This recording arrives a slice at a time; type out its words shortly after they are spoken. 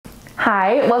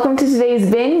Hi, welcome to today's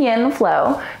Vin Yin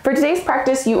Flow. For today's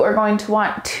practice, you are going to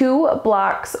want 2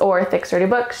 blocks or thick sturdy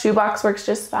book. Shoebox works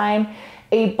just fine.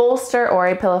 A bolster or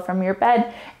a pillow from your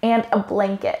bed, and a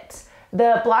blanket.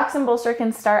 The blocks and bolster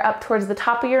can start up towards the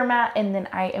top of your mat, and then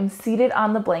I am seated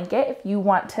on the blanket if you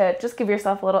want to just give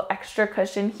yourself a little extra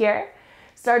cushion here.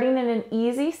 Starting in an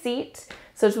easy seat,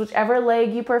 so it's whichever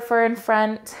leg you prefer in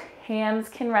front. Hands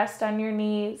can rest on your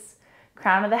knees.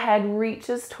 Crown of the head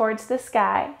reaches towards the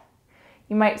sky.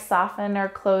 You might soften or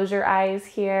close your eyes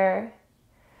here.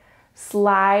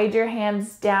 Slide your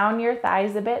hands down your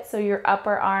thighs a bit so your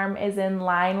upper arm is in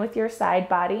line with your side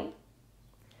body.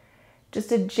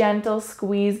 Just a gentle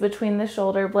squeeze between the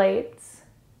shoulder blades.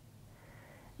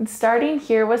 And starting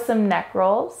here with some neck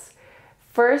rolls.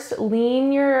 First,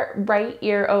 lean your right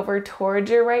ear over towards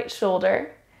your right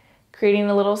shoulder, creating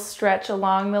a little stretch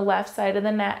along the left side of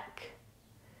the neck.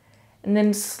 And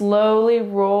then slowly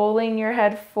rolling your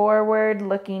head forward,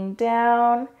 looking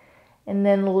down, and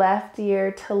then left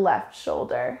ear to left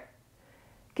shoulder.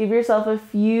 Give yourself a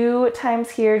few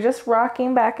times here, just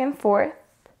rocking back and forth,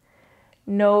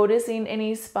 noticing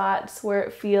any spots where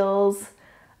it feels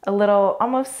a little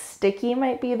almost sticky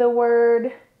might be the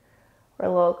word, or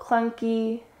a little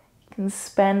clunky. You can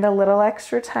spend a little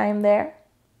extra time there,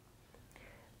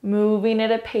 moving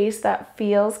at a pace that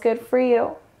feels good for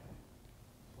you.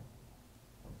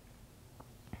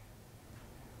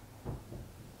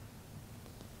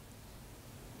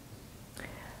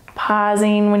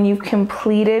 Pausing when you've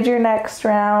completed your next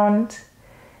round,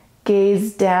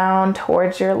 gaze down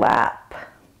towards your lap.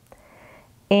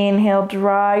 Inhale,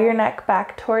 draw your neck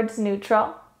back towards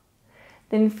neutral.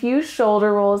 Then few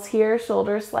shoulder rolls here.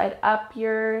 Shoulders slide up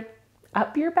your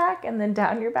back and then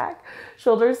down your back.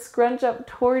 Shoulders scrunch up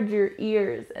towards your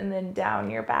ears and then down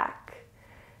your back.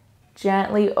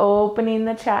 Gently opening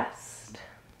the chest.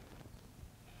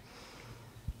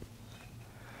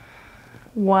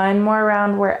 One more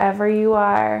round wherever you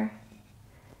are,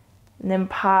 and then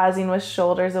pausing with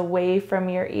shoulders away from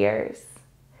your ears.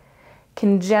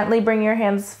 Can gently bring your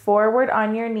hands forward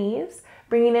on your knees,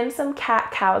 bringing in some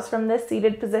cat-cows from this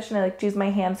seated position. I like to use my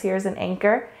hands here as an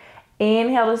anchor.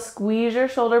 Inhale to squeeze your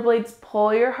shoulder blades,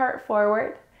 pull your heart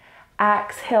forward.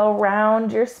 Exhale,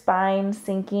 round your spine,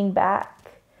 sinking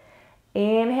back.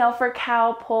 Inhale for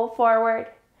cow, pull forward.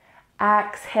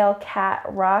 Exhale, cat,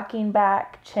 rocking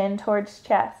back, chin towards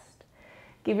chest.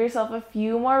 Give yourself a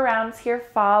few more rounds here,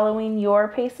 following your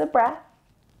pace of breath.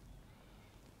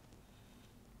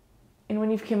 And when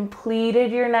you've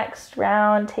completed your next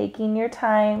round, taking your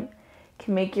time, you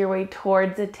can make your way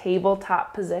towards a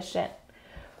tabletop position.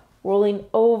 Rolling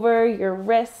over your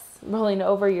wrists, rolling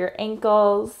over your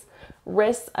ankles,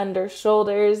 wrists under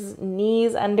shoulders,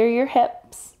 knees under your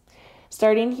hips.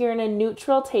 Starting here in a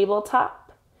neutral tabletop.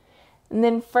 And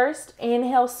then first,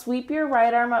 inhale, sweep your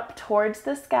right arm up towards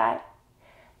the sky.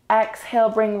 Exhale,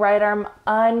 bring right arm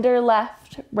under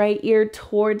left, right ear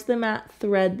towards the mat,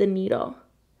 thread the needle.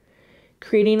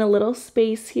 Creating a little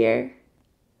space here.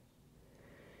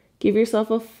 Give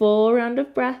yourself a full round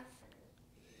of breath.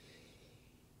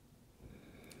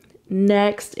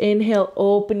 Next, inhale,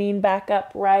 opening back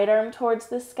up, right arm towards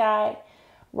the sky,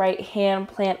 right hand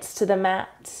plants to the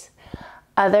mat.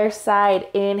 Other side,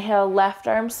 inhale, left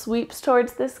arm sweeps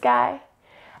towards the sky.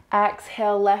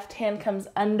 Exhale, left hand comes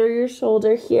under your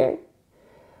shoulder here.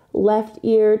 Left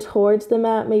ear towards the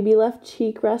mat, maybe left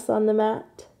cheek rests on the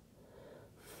mat.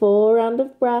 Full round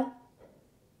of breath.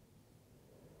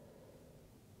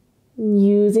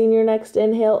 Using your next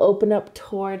inhale, open up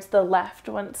towards the left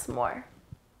once more.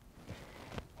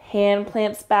 Hand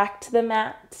plants back to the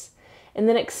mat. And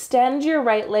then extend your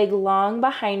right leg long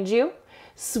behind you.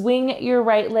 Swing your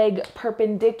right leg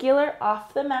perpendicular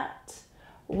off the mat.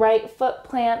 Right foot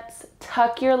plants,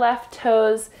 tuck your left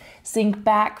toes, sink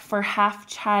back for half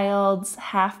child's,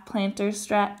 half planter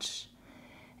stretch.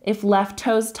 If left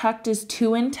toes tucked is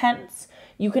too intense,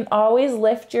 you can always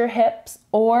lift your hips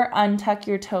or untuck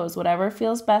your toes, whatever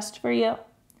feels best for you.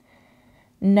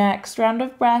 Next round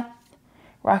of breath,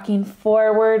 rocking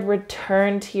forward,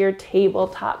 return to your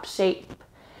tabletop shape.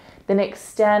 Then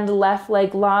extend left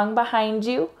leg long behind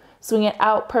you. Swing it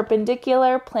out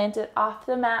perpendicular, plant it off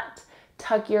the mat.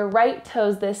 Tuck your right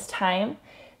toes this time.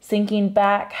 Sinking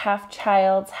back, half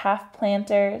child's, half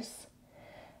planters.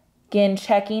 Again,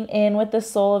 checking in with the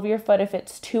sole of your foot. If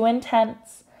it's too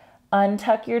intense,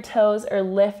 untuck your toes or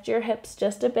lift your hips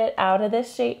just a bit out of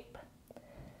this shape.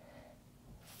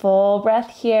 Full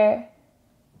breath here.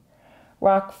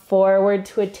 Rock forward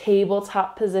to a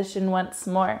tabletop position once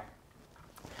more.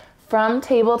 From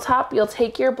tabletop, you'll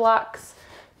take your blocks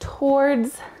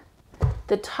towards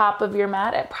the top of your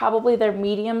mat at probably their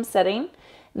medium setting.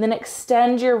 And then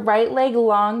extend your right leg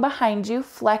long behind you.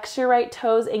 Flex your right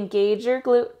toes, engage your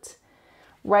glute.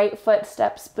 Right foot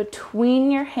steps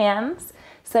between your hands,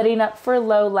 setting up for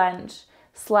low lunge.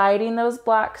 Sliding those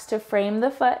blocks to frame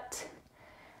the foot.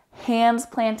 Hands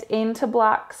plant into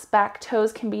blocks. Back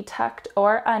toes can be tucked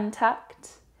or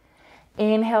untucked.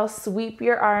 Inhale, sweep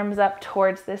your arms up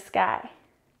towards the sky.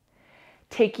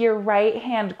 Take your right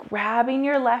hand, grabbing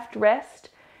your left wrist,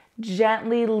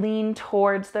 gently lean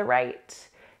towards the right,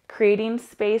 creating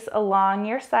space along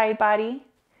your side body,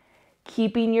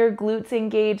 keeping your glutes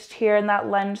engaged here in that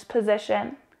lunge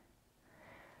position.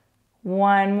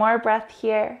 One more breath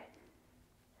here.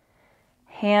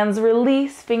 Hands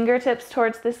release, fingertips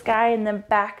towards the sky, and then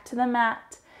back to the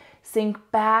mat. Sink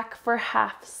back for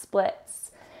half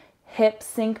splits. Hips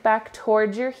sink back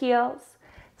towards your heels,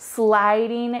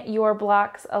 sliding your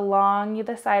blocks along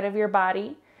the side of your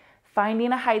body.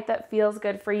 Finding a height that feels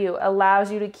good for you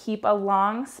allows you to keep a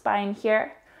long spine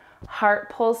here. Heart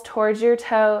pulls towards your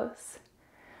toes.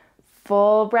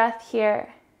 Full breath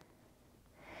here.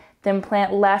 Then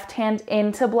plant left hand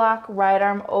into block, right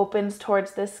arm opens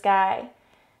towards the sky.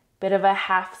 Bit of a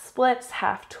half splits,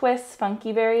 half twists,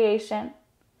 funky variation.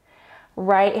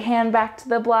 Right hand back to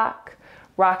the block,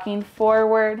 rocking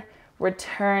forward,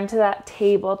 return to that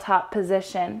tabletop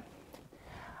position.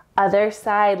 Other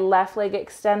side, left leg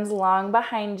extends long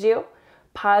behind you.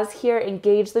 Pause here,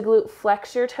 engage the glute,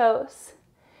 flex your toes.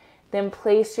 Then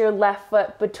place your left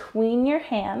foot between your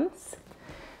hands.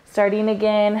 Starting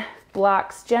again,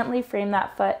 blocks, gently frame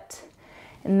that foot.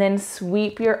 And then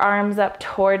sweep your arms up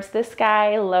towards the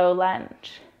sky, low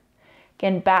lunge.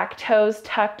 Again, back toes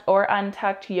tucked or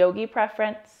untucked, yogi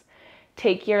preference.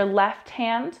 Take your left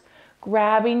hand,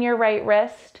 grabbing your right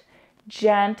wrist,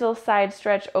 gentle side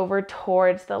stretch over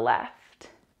towards the left.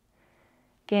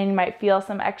 Again, you might feel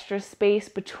some extra space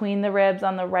between the ribs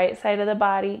on the right side of the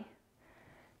body.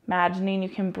 Imagining you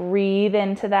can breathe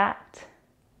into that.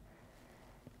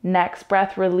 Next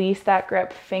breath, release that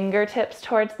grip, fingertips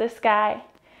towards the sky,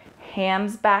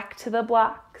 hands back to the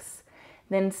blocks,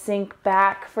 then sink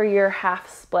back for your half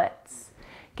splits.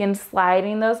 Again,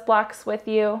 sliding those blocks with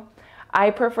you. I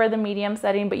prefer the medium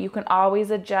setting, but you can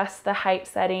always adjust the height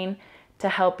setting to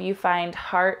help you find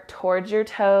heart towards your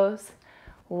toes,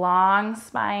 long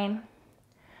spine.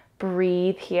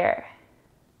 Breathe here.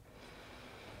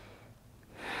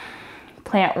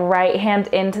 Plant right hand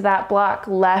into that block,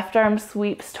 left arm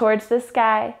sweeps towards the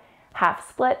sky, half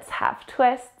splits, half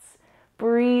twists.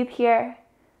 Breathe here.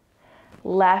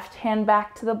 Left hand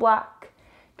back to the block.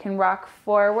 Can rock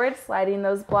forward, sliding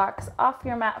those blocks off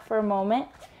your mat for a moment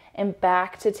and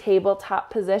back to tabletop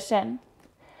position.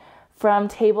 From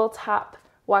tabletop,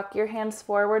 walk your hands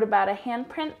forward about a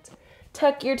handprint.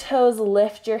 Tuck your toes,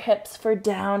 lift your hips for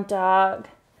down dog.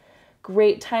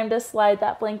 Great time to slide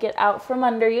that blanket out from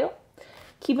under you,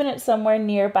 keeping it somewhere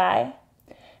nearby.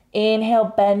 Inhale,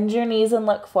 bend your knees and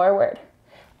look forward.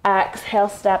 Exhale,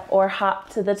 step or hop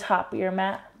to the top of your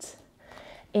mat.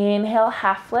 Inhale,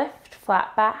 half lift,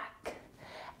 flat back.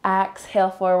 Exhale,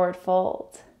 forward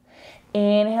fold.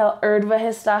 Inhale, Urdhva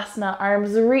Hastasana,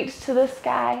 arms reach to the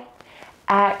sky.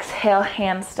 Exhale,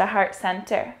 hands to heart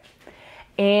center.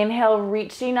 Inhale,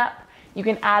 reaching up. You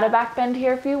can add a back bend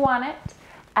here if you want it.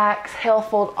 Exhale,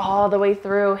 fold all the way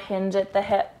through, hinge at the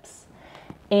hips.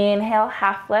 Inhale,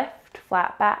 half lift,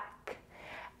 flat back.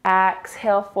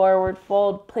 Exhale, forward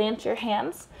fold, plant your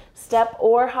hands. Step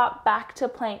or hop back to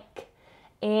plank.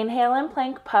 Inhale and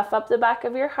plank, puff up the back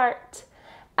of your heart.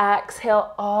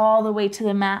 Exhale all the way to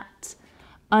the mat.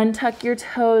 Untuck your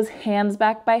toes, hands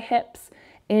back by hips.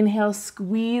 Inhale,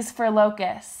 squeeze for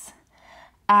locust.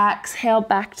 Exhale,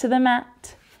 back to the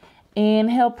mat.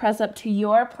 Inhale, press up to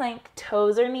your plank,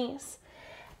 toes or knees.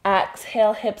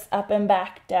 Exhale, hips up and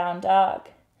back, down dog.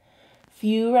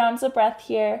 Few rounds of breath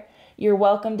here. You're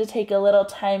welcome to take a little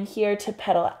time here to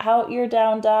pedal out your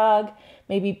down dog,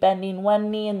 maybe bending one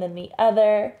knee and then the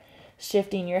other,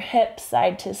 shifting your hips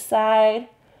side to side,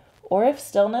 or if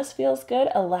stillness feels good,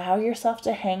 allow yourself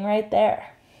to hang right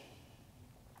there.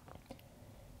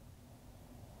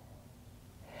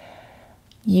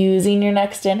 Using your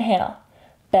next inhale,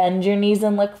 bend your knees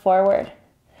and look forward.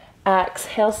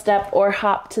 Exhale, step or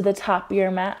hop to the top of your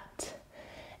mat.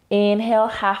 Inhale,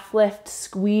 half lift,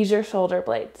 squeeze your shoulder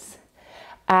blades.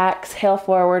 Exhale,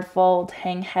 forward fold,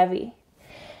 hang heavy.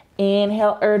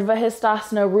 Inhale, Urdhva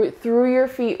Hastasana, root through your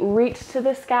feet, reach to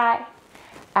the sky.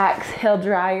 Exhale,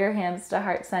 draw your hands to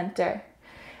heart center.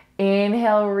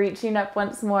 Inhale, reaching up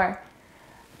once more.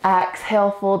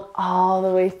 Exhale, fold all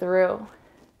the way through.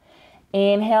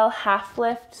 Inhale, half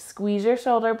lift, squeeze your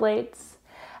shoulder blades.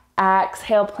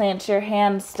 Exhale, plant your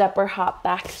hands, step or hop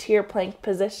back to your plank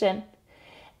position.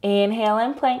 Inhale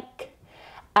and plank.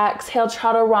 Exhale,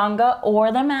 chaturanga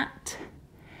or the mat.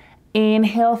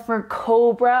 Inhale for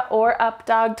cobra or up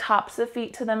dog, tops of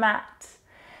feet to the mat.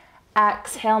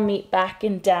 Exhale, meet back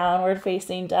in downward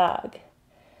facing dog.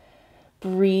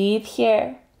 Breathe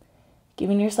here.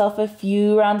 Giving yourself a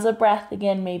few rounds of breath,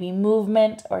 again, maybe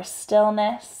movement or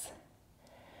stillness.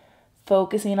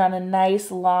 Focusing on a nice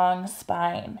long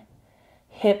spine.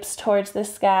 Hips towards the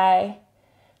sky.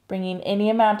 Bringing any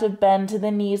amount of bend to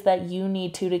the knees that you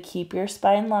need to keep your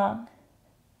spine long.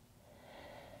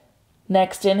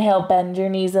 Next inhale, bend your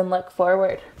knees and look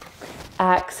forward.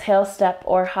 Exhale, step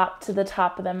or hop to the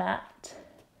top of the mat.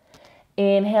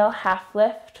 Inhale, half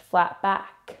lift, flat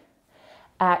back.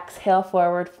 Exhale,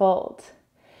 forward fold.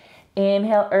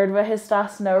 Inhale, Urdhva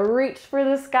Hastasana, reach for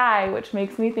the sky, which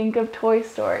makes me think of Toy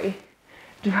Story.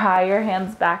 Draw your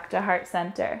hands back to heart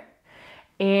center.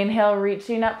 Inhale,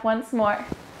 reaching up once more.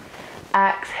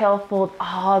 Exhale, fold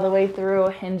all the way through,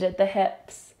 hinge at the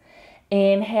hips.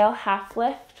 Inhale, half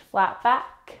lift, flat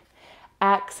back.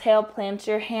 Exhale, plant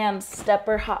your hands, step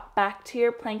or hop back to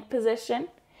your plank position.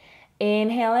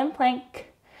 Inhale and plank.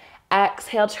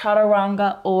 Exhale,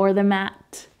 chaturanga or the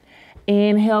mat.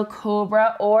 Inhale,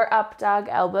 cobra or up dog,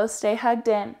 elbows stay hugged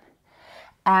in.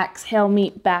 Exhale,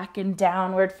 meet back in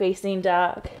downward facing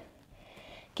dog.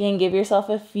 Again, give yourself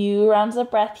a few rounds of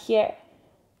breath here.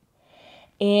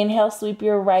 Inhale, sweep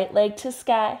your right leg to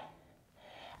sky.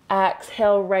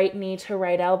 Exhale, right knee to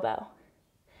right elbow.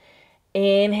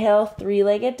 Inhale,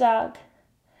 three-legged dog.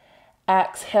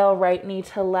 Exhale, right knee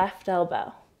to left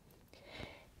elbow.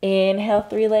 Inhale,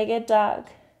 three-legged dog.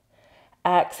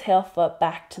 Exhale, foot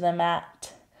back to the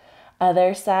mat.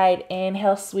 Other side,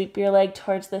 inhale, sweep your leg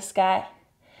towards the sky.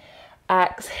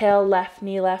 Exhale, left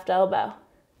knee, left elbow.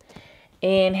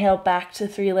 Inhale, back to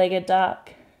three-legged dog.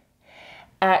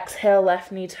 Exhale,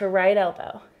 left knee to right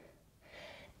elbow.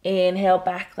 Inhale,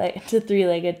 back leg to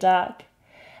three-legged dog.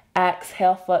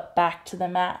 Exhale, foot back to the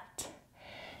mat.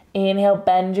 Inhale,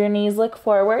 bend your knees, look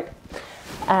forward.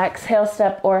 Exhale,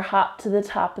 step or hop to the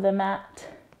top of the mat.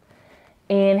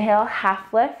 Inhale,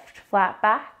 half lift, flat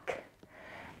back.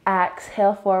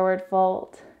 Exhale, forward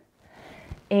fold.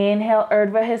 Inhale,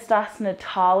 Urdhva Hastasana,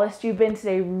 tallest you've been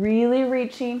today, really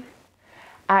reaching.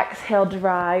 Exhale,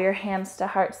 draw your hands to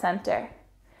heart center.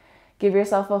 Give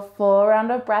yourself a full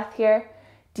round of breath here.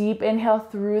 Deep inhale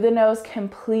through the nose,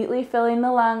 completely filling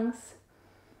the lungs.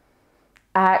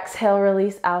 Exhale,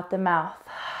 release out the mouth.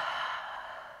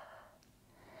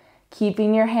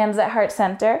 Keeping your hands at heart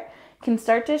center, you can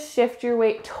start to shift your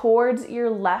weight towards your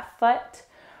left foot.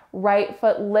 Right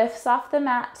foot lifts off the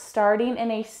mat, starting in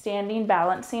a standing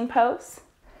balancing pose.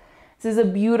 This is a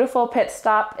beautiful pit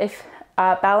stop. If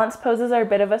balance poses are a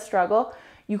bit of a struggle,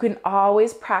 you can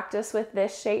always practice with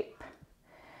this shape.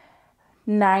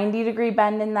 90-degree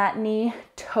bend in that knee,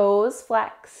 toes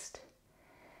flexed.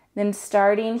 Then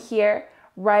starting here,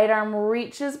 right arm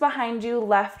reaches behind you,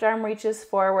 left arm reaches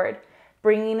forward,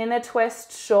 bringing in a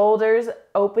twist, shoulders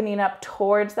opening up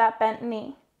towards that bent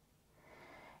knee.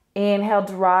 Inhale,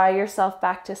 draw yourself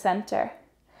back to center.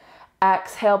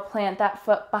 Exhale, plant that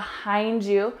foot behind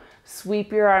you,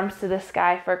 sweep your arms to the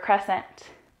sky for crescent.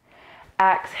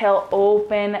 Exhale,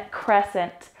 open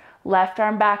crescent, left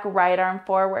arm back, right arm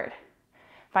forward.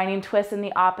 Finding twists in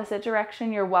the opposite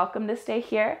direction, you're welcome to stay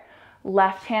here.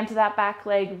 Left hand to that back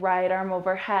leg, right arm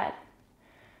overhead.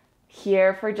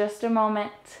 Here for just a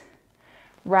moment.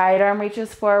 Right arm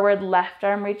reaches forward, left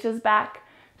arm reaches back.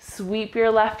 Sweep your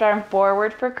left arm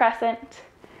forward for crescent.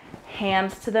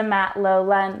 Hands to the mat, low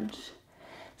lunge.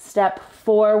 Step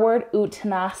forward,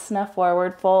 Uttanasana,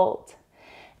 forward fold.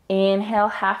 Inhale,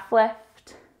 half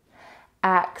lift.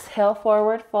 Exhale,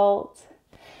 forward fold.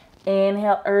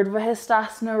 Inhale, Urdhva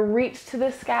Hastasana, reach to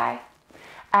the sky.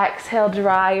 Exhale,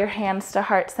 draw your hands to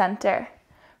heart center.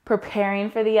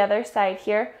 Preparing for the other side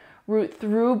here. Root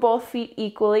through both feet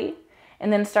equally,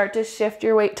 and then start to shift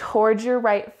your weight towards your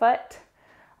right foot.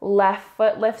 Left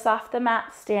foot lifts off the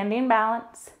mat, standing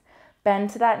balance. Bend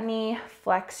to that knee,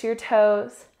 flex your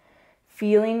toes.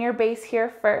 Feeling your base here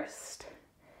first.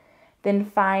 Then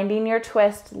finding your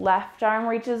twist, left arm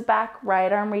reaches back,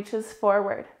 right arm reaches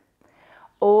forward.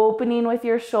 Opening with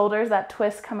your shoulders, that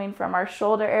twist coming from our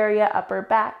shoulder area, upper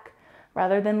back,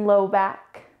 rather than low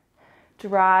back.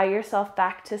 Draw yourself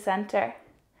back to center.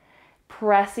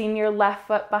 Pressing your left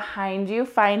foot behind you,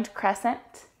 find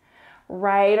crescent.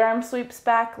 Right arm sweeps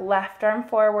back, left arm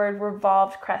forward,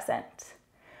 revolved crescent.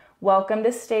 Welcome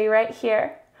to stay right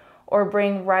here, or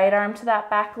bring right arm to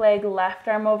that back leg, left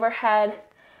arm overhead,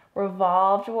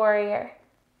 revolved warrior.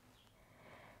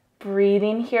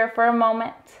 Breathing here for a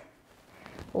moment.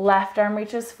 Left arm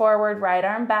reaches forward, right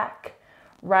arm back.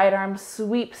 Right arm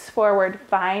sweeps forward,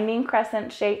 finding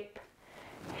crescent shape.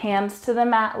 Hands to the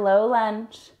mat, low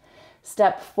lunge.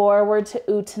 Step forward to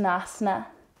Uttanasana.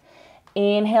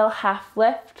 Inhale, half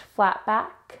lift, flat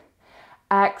back.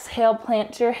 Exhale,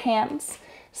 plant your hands.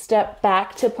 Step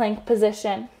back to plank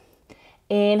position.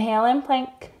 Inhale in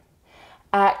plank.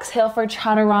 Exhale for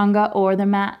chaturanga or the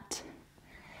mat.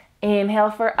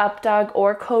 Inhale for up dog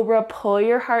or cobra. Pull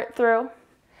your heart through.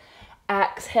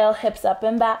 Exhale, hips up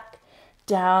and back.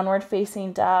 Downward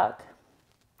facing dog.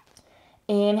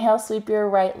 Inhale, sweep your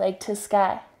right leg to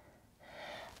sky.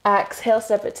 Exhale,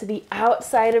 step it to the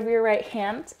outside of your right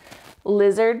hand.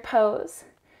 Lizard pose.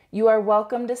 You are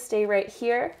welcome to stay right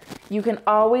here. You can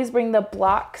always bring the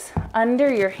blocks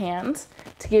under your hands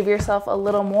to give yourself a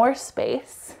little more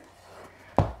space.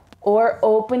 Or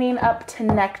opening up to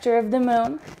nectar of the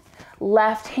moon.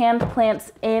 Left hand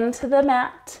plants into the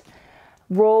mat.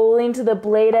 Rolling to the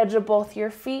blade edge of both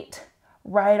your feet.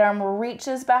 Right arm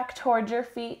reaches back towards your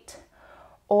feet.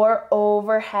 Or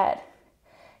overhead.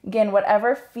 Again,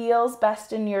 whatever feels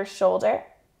best in your shoulder.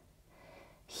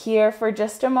 Here for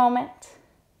just a moment.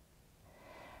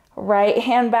 Right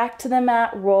hand back to the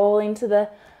mat, rolling to the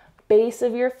base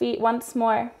of your feet once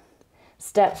more.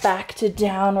 Step back to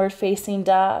downward facing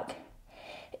dog.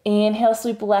 Inhale,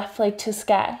 sweep left leg to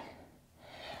sky.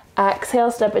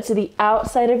 Exhale, step it to the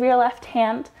outside of your left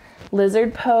hand.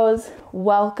 Lizard pose.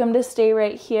 Welcome to stay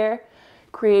right here.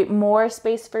 Create more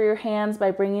space for your hands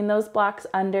by bringing those blocks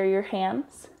under your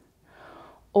hands.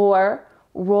 Or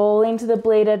rolling to the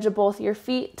blade edge of both your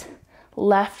feet.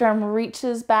 Left arm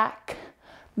reaches back.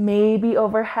 Maybe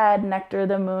overhead, nectar of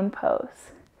the moon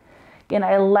pose. Again,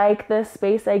 I like this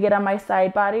space I get on my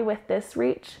side body with this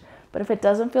reach, but if it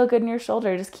doesn't feel good in your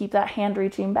shoulder, just keep that hand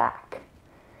reaching back.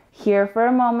 Here for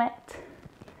a moment.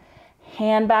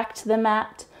 Hand back to the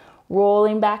mat,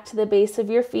 rolling back to the base of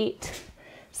your feet.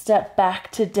 Step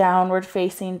back to downward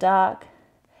facing dog.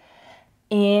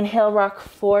 Inhale, rock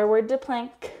forward to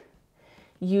plank.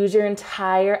 Use your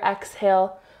entire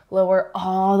exhale, lower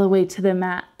all the way to the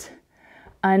mat.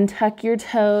 Untuck your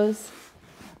toes,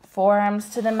 forearms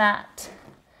to the mat.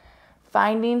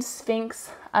 Finding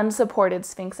sphinx, unsupported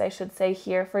sphinx, I should say,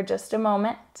 here for just a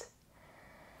moment.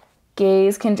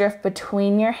 Gaze can drift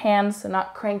between your hands, so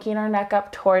not cranking our neck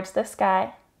up towards the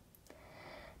sky.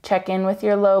 Check in with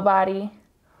your low body.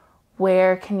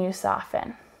 Where can you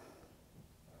soften?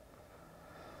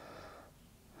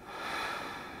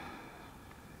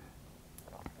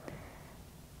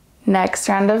 Next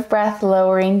round of breath,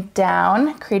 lowering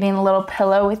down, creating a little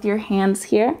pillow with your hands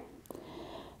here.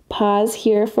 Pause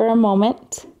here for a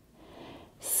moment,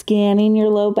 scanning your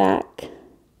low back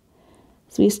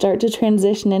as we start to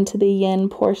transition into the yin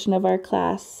portion of our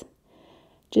class.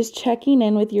 Just checking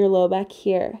in with your low back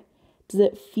here. Does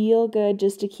it feel good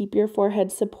just to keep your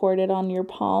forehead supported on your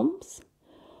palms?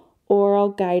 Or I'll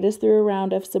guide us through a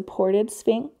round of supported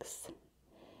sphinx.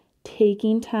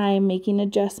 Taking time, making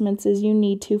adjustments as you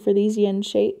need to for these yin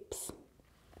shapes.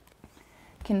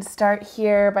 You can start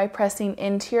here by pressing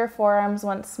into your forearms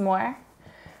once more.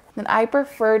 Then I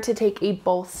prefer to take a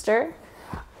bolster,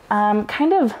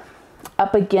 kind of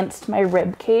up against my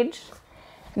rib cage.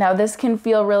 Now this can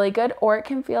feel really good or it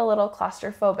can feel a little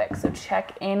claustrophobic, so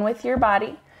check in with your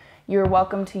body. You're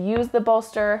welcome to use the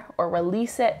bolster or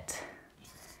release it.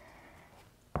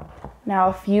 Now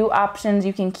a few options.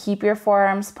 You can keep your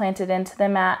forearms planted into the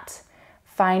mat,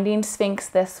 finding sphinx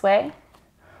this way.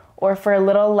 Or for a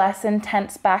little less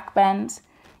intense back bend,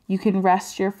 you can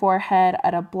rest your forehead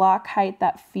at a block height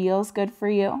that feels good for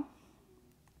you.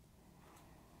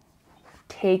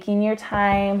 Taking your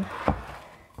time,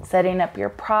 setting up your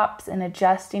props and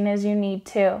adjusting as you need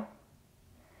to.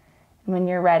 And when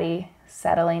you're ready,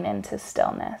 settling into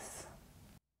stillness.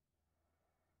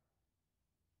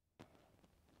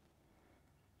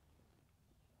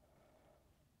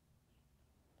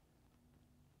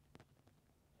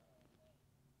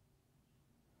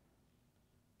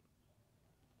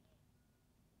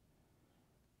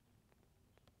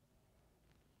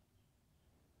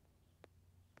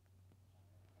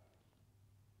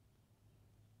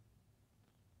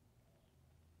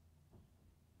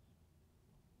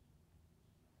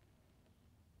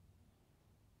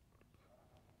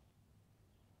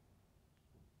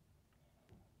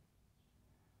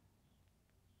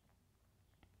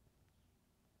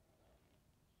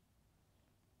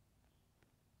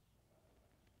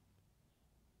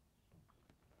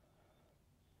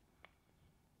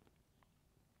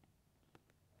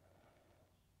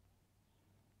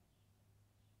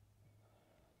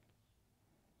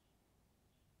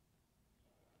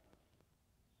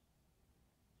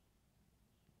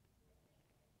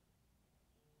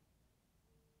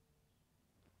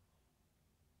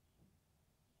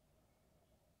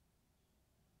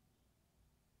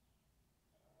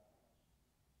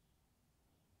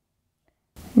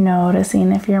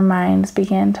 Noticing if your minds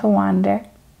begin to wander.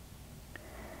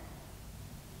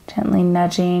 Gently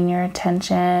nudging your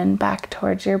attention back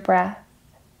towards your breath.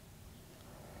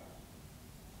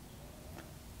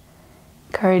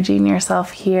 Encouraging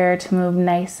yourself here to move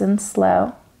nice and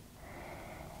slow.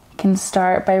 You can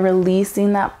start by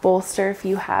releasing that bolster if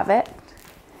you have it.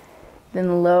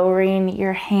 Then lowering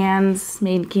your hands,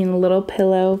 making a little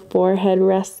pillow, forehead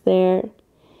rests there.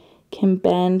 Can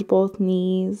bend both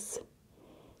knees,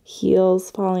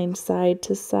 heels falling side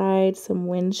to side, some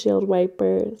windshield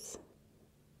wipers.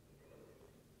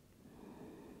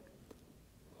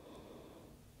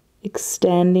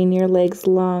 Extending your legs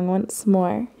long once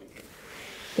more.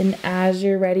 Then as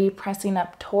you're ready, pressing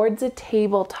up towards a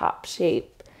tabletop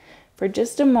shape for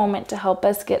just a moment to help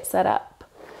us get set up.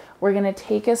 We're going to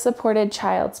take a supported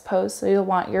child's pose, so you'll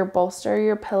want your bolster or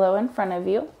your pillow in front of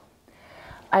you.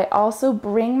 I also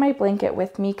bring my blanket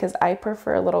with me because I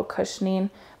prefer a little cushioning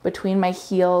between my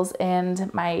heels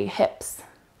and my hips.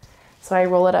 So I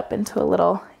roll it up into a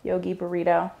little yogi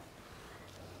burrito.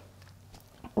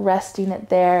 Resting it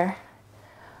there.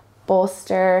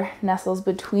 Bolster nestles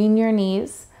between your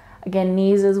knees. Again,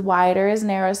 knees as wide or as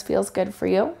narrow as feels good for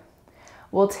you.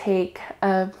 We'll take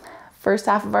first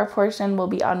half of our portion will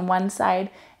be on one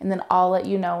side, and then I'll let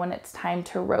you know when it's time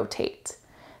to rotate.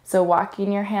 So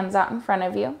walking your hands out in front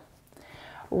of you.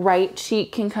 Right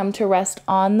cheek can come to rest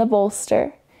on the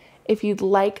bolster. If you'd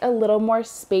like a little more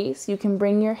space, you can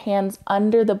bring your hands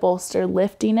under the bolster,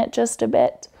 lifting it just a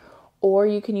bit, or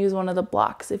you can use one of the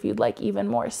blocks if you'd like even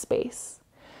more space.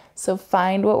 So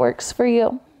find what works for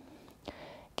you.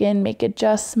 Again, make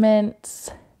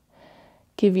adjustments.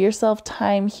 Give yourself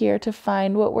time here to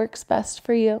find what works best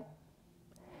for you.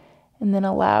 And then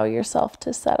allow yourself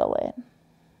to settle in.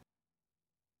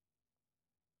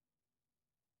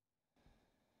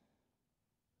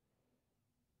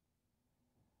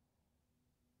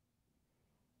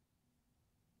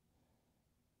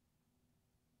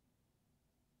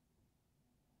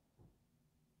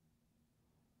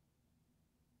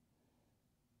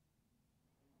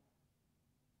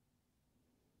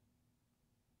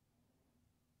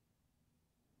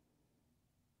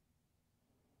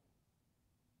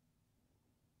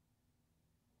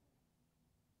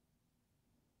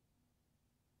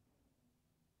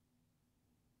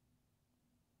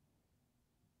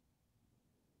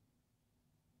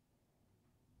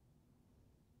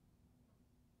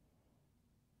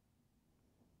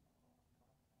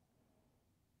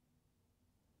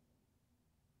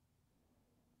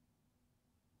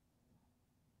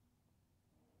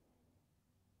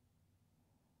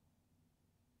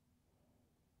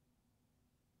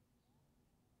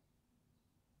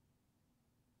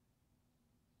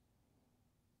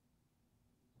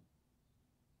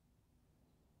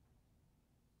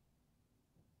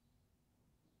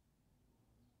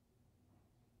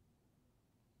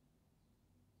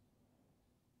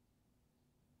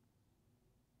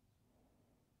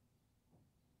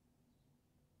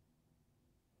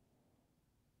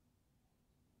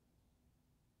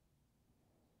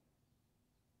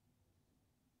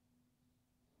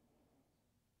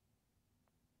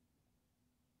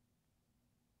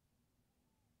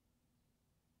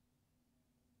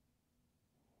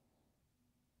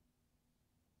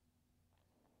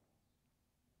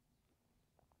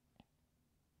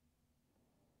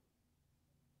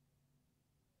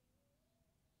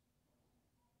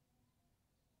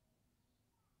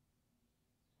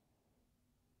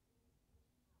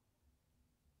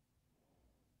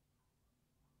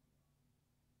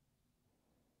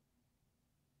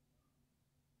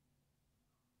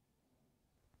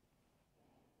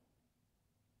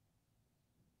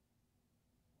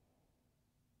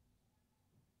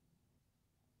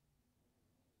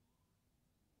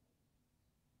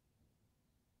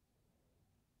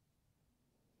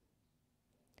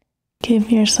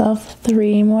 Give yourself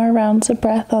 3 more rounds of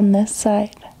breath on this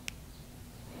side.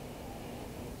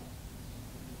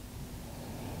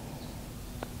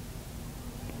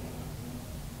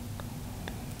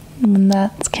 When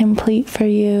that's complete for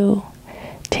you,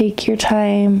 take your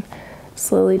time,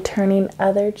 slowly turning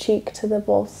other cheek to the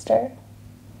bolster,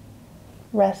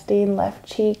 resting left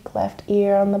cheek, left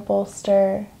ear on the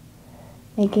bolster,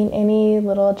 making any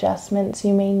little adjustments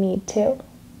you may need to,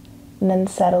 and then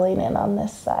settling in on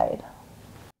this side.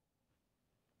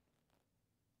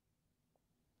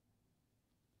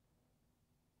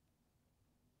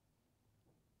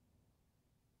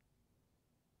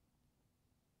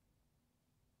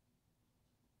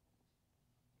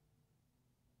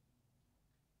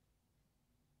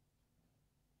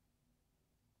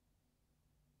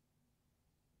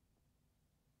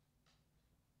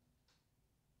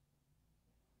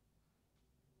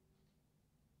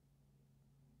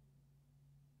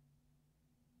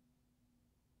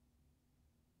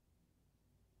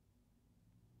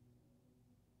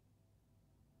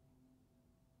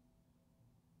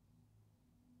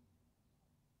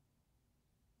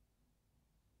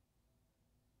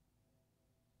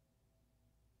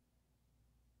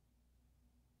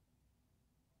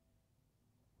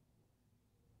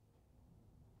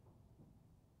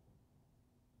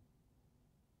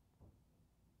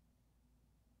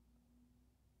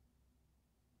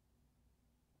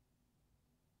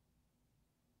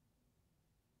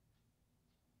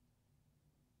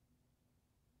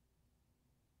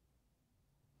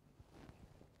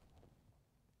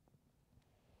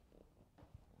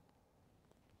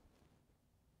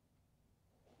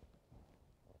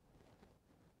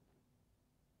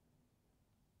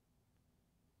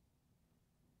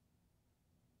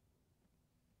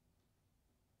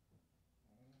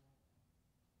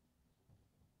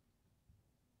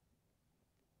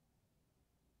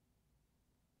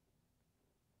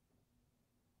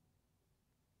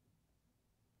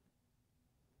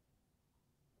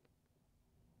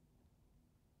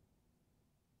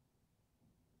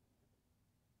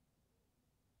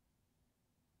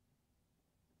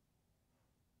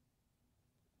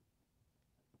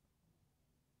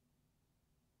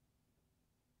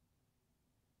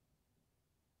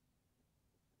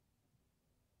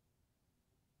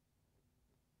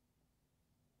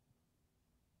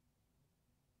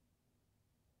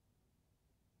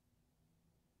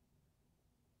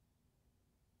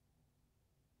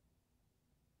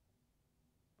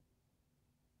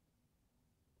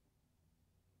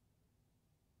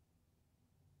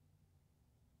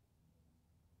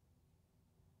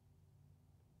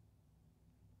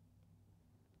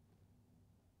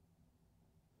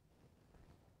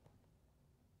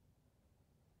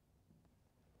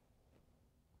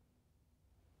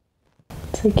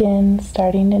 Once again,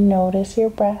 starting to notice your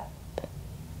breath.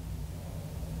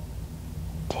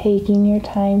 Taking your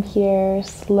time here,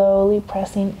 slowly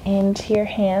pressing into your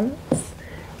hands,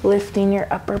 lifting your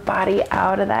upper body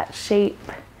out of that shape.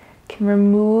 You can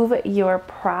remove your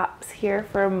props here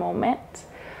for a moment.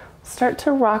 Start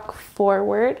to rock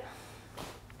forward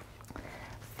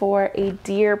for a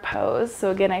deer pose. So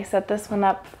again, I set this one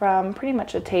up from pretty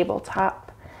much a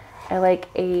tabletop. I like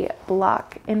a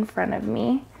block in front of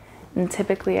me, and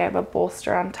typically I have a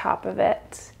bolster on top of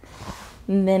it.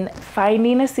 And then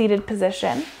finding a seated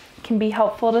position can be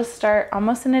helpful to start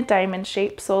almost in a diamond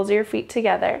shape, soles of your feet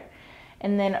together,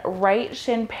 and then right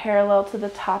shin parallel to the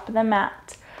top of the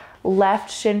mat,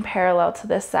 left shin parallel to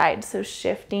the side. So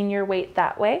shifting your weight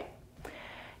that way.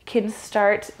 Can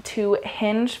start to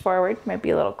hinge forward, might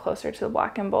be a little closer to the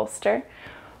block and bolster.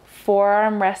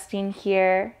 Forearm resting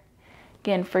here.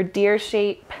 Again, for deer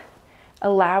shape,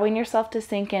 allowing yourself to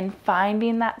sink in,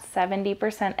 finding that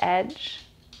 70% edge.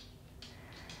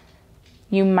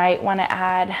 You might want to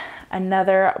add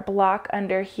another block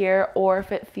under here, or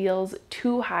if it feels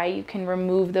too high, you can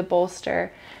remove the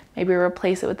bolster, maybe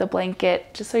replace it with a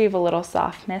blanket, just so you have a little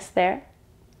softness there.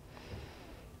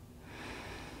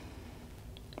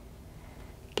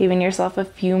 Giving yourself a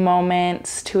few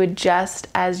moments to adjust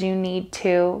as you need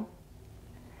to.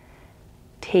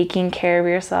 Taking care of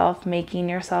yourself, making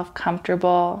yourself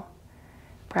comfortable.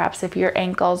 Perhaps if your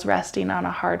ankle's resting on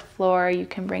a hard floor, you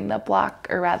can bring the block,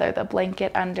 or rather the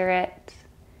blanket, under it.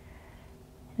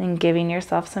 And giving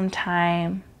yourself some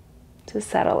time to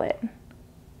settle in.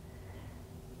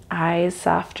 Eyes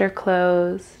soft or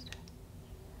closed.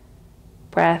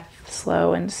 Breath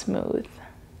slow and smooth.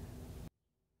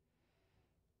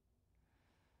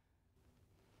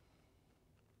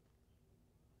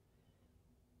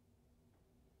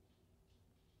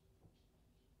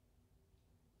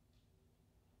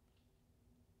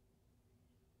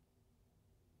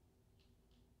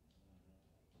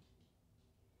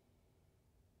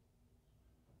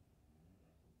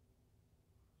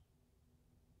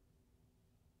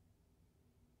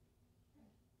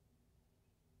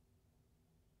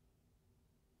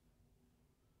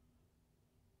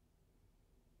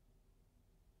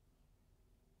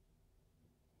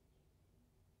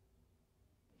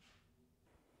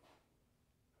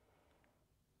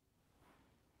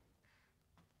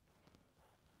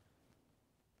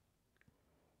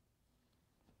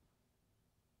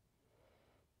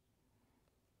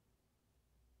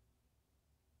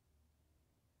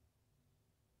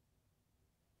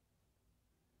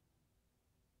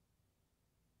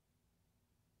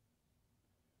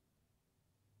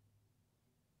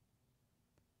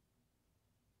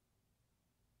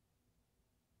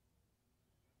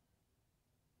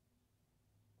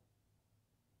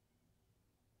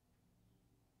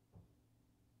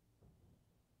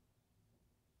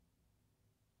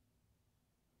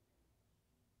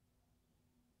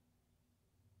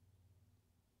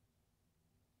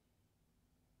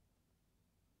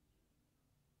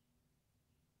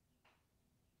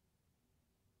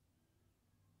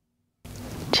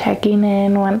 Checking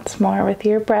in once more with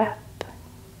your breath.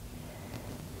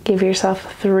 Give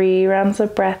yourself 3 rounds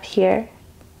of breath here.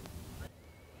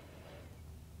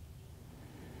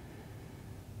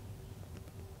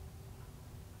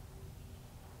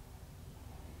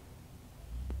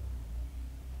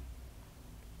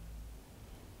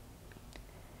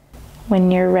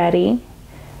 When you're ready,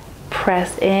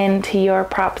 press into your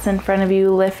props in front of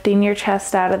you, lifting your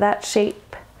chest out of that shape.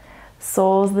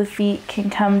 Soles of the feet can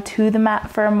come to the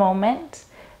mat for a moment.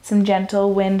 Some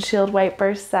gentle windshield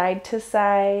wipers side to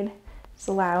side, just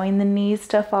allowing the knees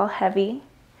to fall heavy.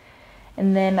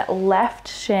 And then left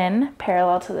shin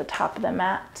parallel to the top of the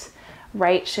mat,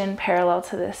 right shin parallel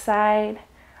to the side.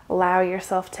 Allow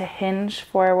yourself to hinge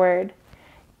forward,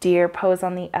 deer pose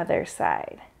on the other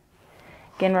side.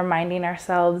 Again, reminding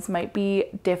ourselves might be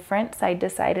different side to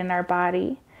side in our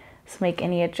body. So make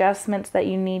any adjustments that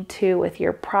you need to with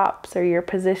your props or your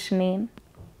positioning.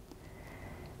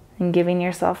 And giving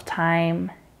yourself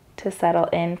time to settle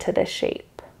into this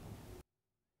shape.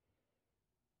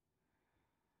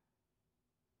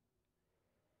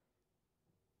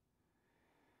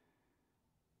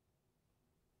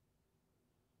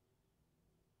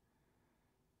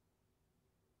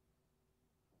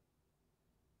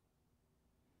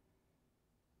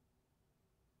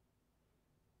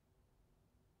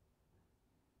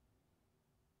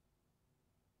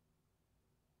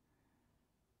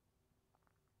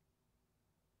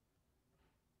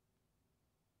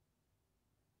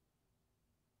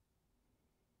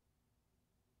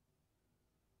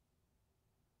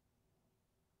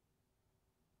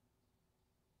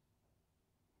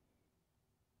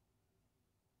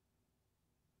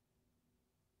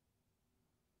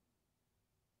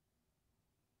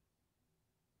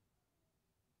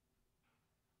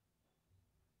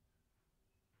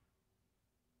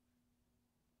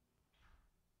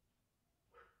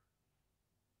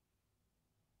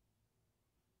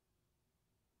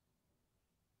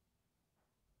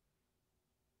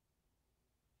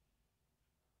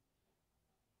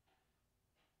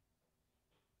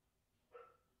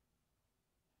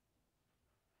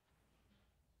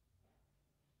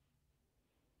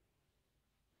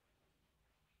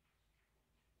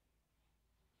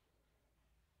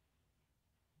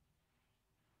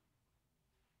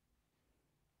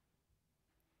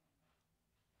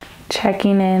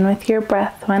 Checking in with your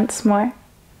breath once more.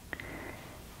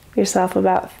 Give yourself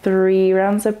about 3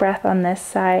 rounds of breath on this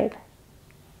side.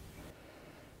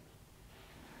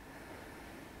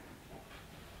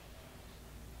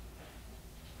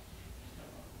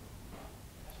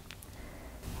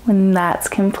 When that's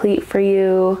complete for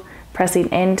you,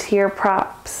 pressing into your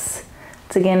props.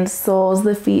 Once again, soles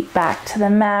the feet back to the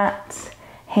mat,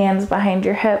 hands behind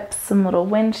your hips, some little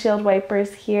windshield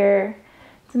wipers here.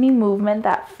 Any movement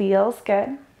that feels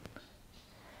good.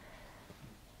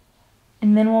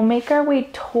 And then we'll make our way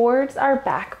towards our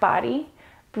back body,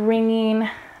 bringing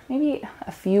maybe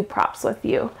a few props with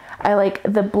you. I like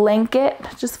the blanket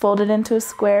just folded into a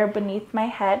square beneath my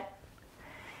head.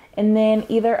 And then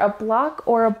either a block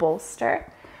or a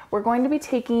bolster. We're going to be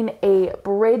taking a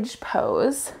bridge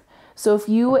pose. So if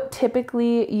you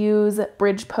typically use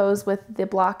bridge pose with the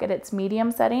block at its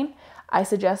medium setting, I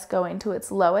suggest going to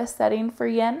its lowest setting for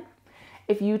yin.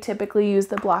 If you typically use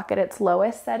the block at its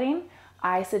lowest setting,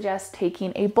 I suggest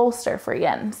taking a bolster for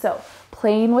yin. So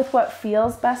playing with what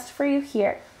feels best for you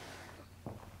here.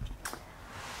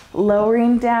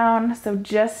 Lowering down, so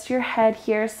just your head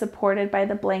here supported by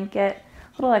the blanket,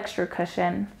 a little extra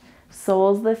cushion.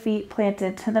 Soles the feet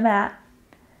planted to the mat.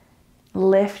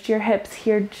 Lift your hips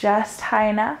here just high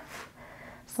enough.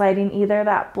 Sliding either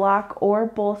that block or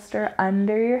bolster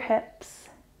under your hips.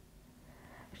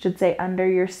 I should say under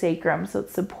your sacrum, so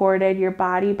it's supported, your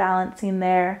body balancing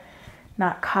there,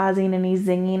 not causing any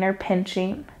zinging or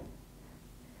pinching.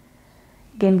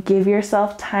 Again, give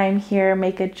yourself time here,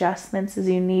 make adjustments as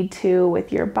you need to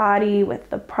with your body, with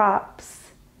the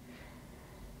props.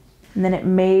 And then it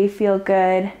may feel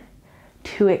good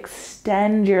to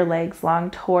extend your legs long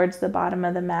towards the bottom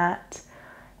of the mat.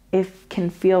 It can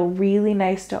feel really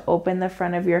nice to open the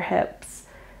front of your hips,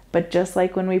 but just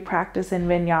like when we practice in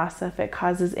vinyasa, if it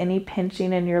causes any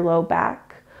pinching in your low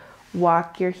back,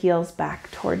 walk your heels back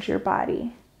towards your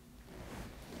body.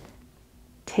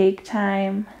 Take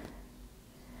time,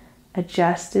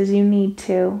 adjust as you need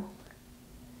to.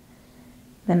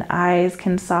 Then eyes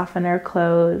can soften or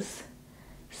close,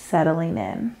 settling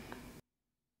in.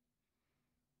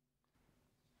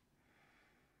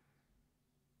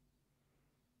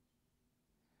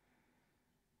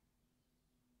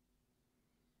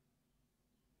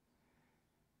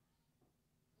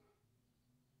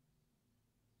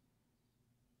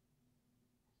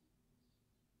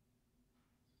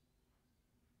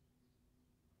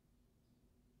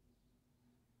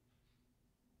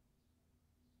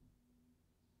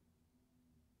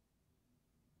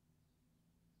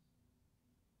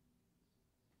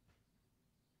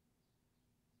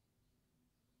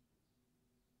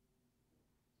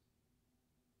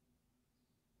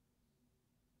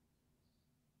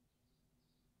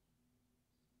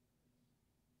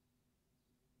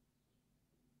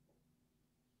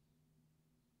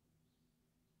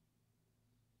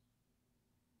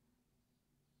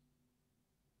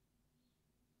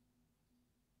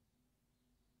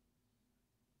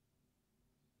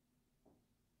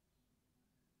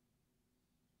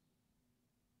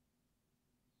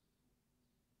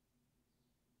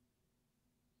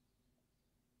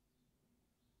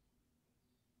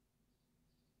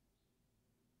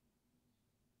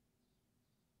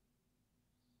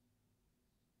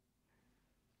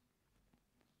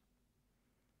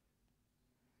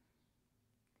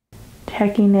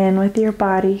 Checking in with your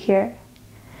body here.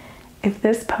 If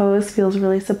this pose feels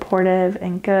really supportive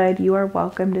and good, you are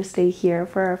welcome to stay here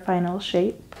for our final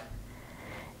shape.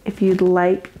 If you'd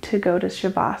like to go to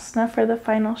Shavasana for the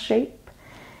final shape,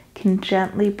 you can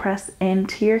gently press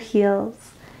into your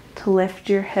heels to lift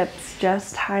your hips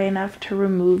just high enough to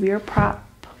remove your prop.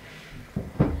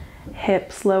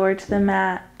 Hips lower to the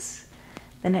mat,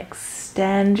 then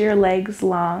extend your legs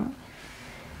long.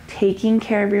 Taking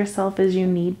care of yourself as you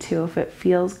need to. If it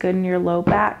feels good in your low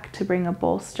back to bring a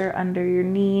bolster under your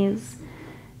knees,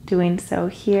 doing so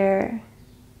here.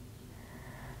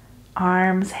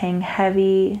 Arms hang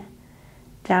heavy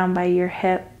down by your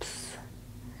hips.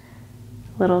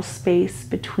 Little space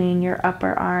between your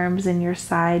upper arms and your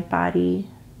side body.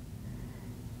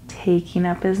 Taking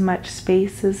up as much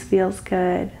space as feels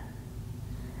good.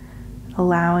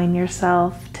 Allowing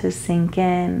yourself to sink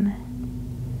in.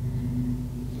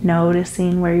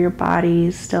 Noticing where your body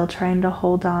is still trying to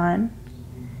hold on.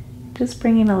 Just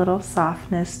bringing a little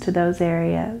softness to those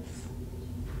areas.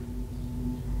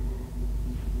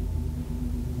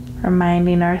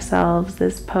 Reminding ourselves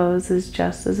this pose is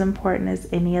just as important as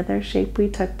any other shape we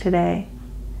took today.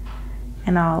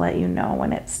 And I'll let you know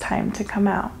when it's time to come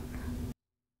out.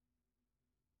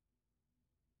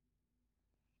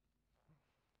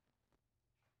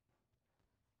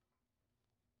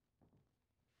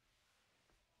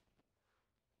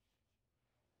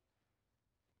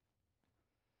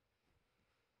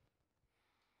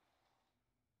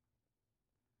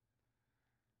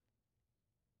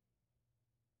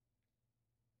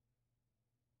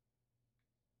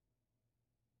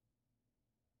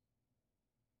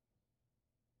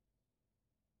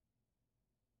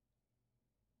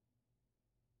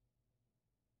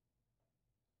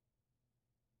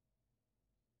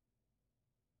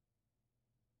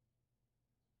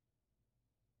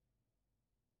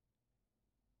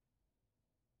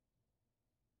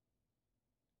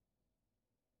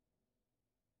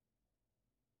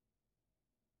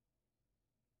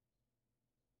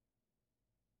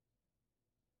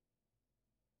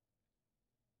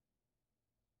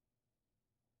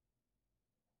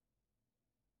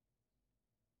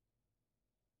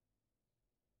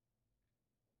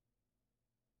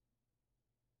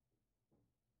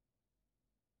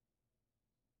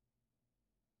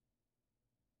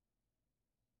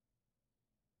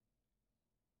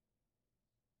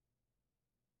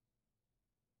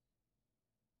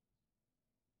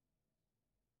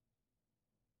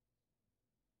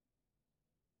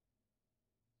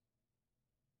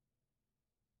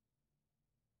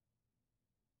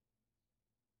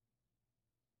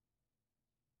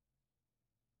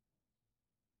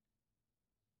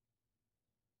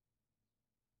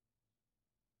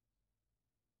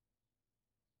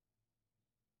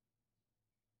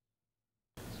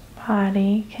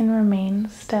 body can remain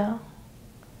still.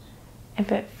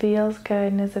 If it feels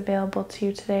good and is available to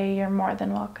you today, you're more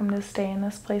than welcome to stay in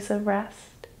this place of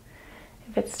rest.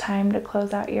 If it's time to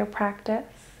close out your practice,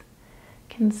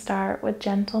 you can start with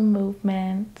gentle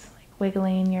movement, like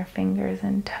wiggling your fingers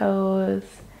and toes,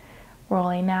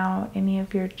 rolling out any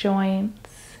of your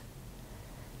joints.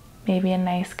 Maybe a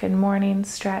nice good morning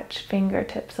stretch,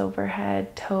 fingertips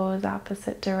overhead, toes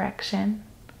opposite direction.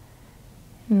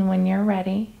 And when you're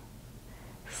ready,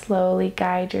 slowly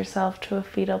guide yourself to a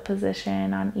fetal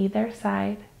position on either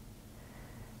side,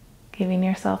 giving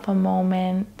yourself a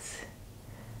moment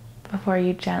before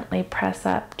you gently press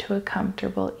up to a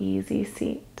comfortable, easy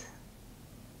seat.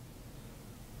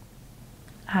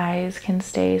 Eyes can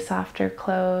stay soft or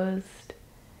closed,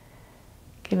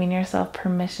 giving yourself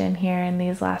permission here in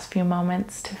these last few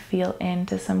moments to feel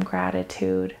into some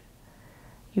gratitude.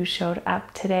 You showed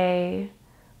up today,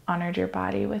 honored your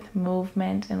body with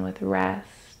movement and with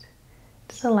rest,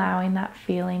 just allowing that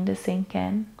feeling to sink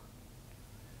in.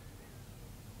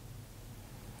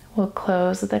 We'll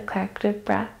close with a collective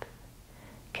breath.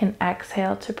 Can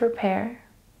exhale to prepare.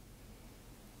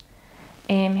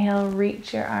 Inhale,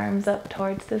 reach your arms up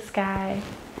towards the sky.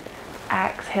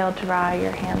 Exhale, draw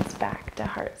your hands back to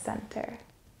heart center.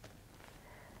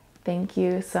 Thank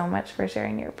you so much for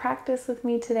sharing your practice with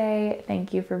me today.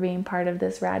 Thank you for being part of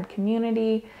this rad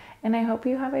community, and I hope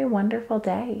you have a wonderful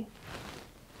day.